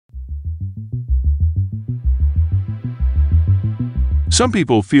Some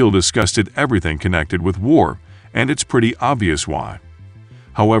people feel disgust at everything connected with war, and it's pretty obvious why.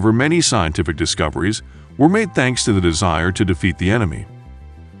 However, many scientific discoveries were made thanks to the desire to defeat the enemy.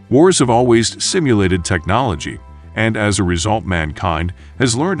 Wars have always simulated technology, and as a result, mankind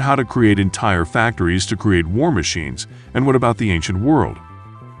has learned how to create entire factories to create war machines. And what about the ancient world?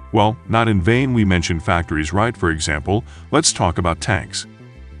 Well, not in vain we mentioned factories, right? For example, let's talk about tanks.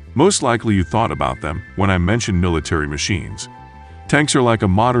 Most likely you thought about them when I mentioned military machines. Tanks are like a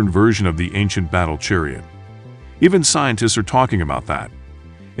modern version of the ancient battle chariot. Even scientists are talking about that.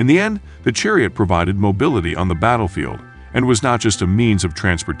 In the end, the chariot provided mobility on the battlefield and was not just a means of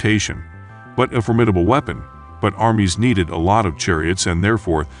transportation, but a formidable weapon. But armies needed a lot of chariots, and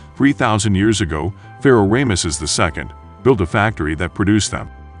therefore, 3,000 years ago, Pharaoh Ramesses II built a factory that produced them.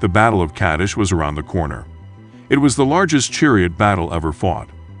 The Battle of Kadesh was around the corner. It was the largest chariot battle ever fought.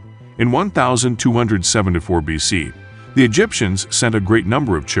 In 1274 BC, the Egyptians sent a great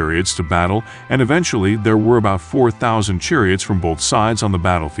number of chariots to battle, and eventually there were about 4,000 chariots from both sides on the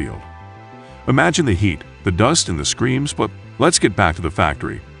battlefield. Imagine the heat, the dust, and the screams, but let's get back to the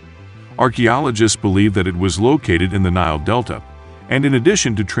factory. Archaeologists believe that it was located in the Nile Delta, and in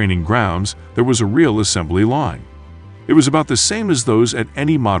addition to training grounds, there was a real assembly line. It was about the same as those at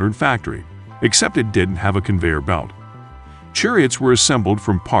any modern factory, except it didn't have a conveyor belt. Chariots were assembled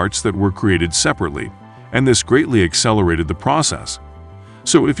from parts that were created separately, and this greatly accelerated the process.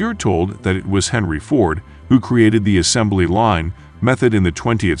 So if you're told that it was Henry Ford who created the assembly line method in the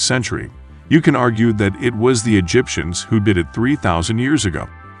 20th century, you can argue that it was the Egyptians who did it 3,000 years ago.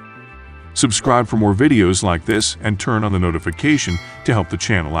 Subscribe for more videos like this and turn on the notification to help the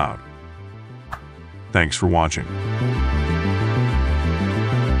channel out. Thanks for watching.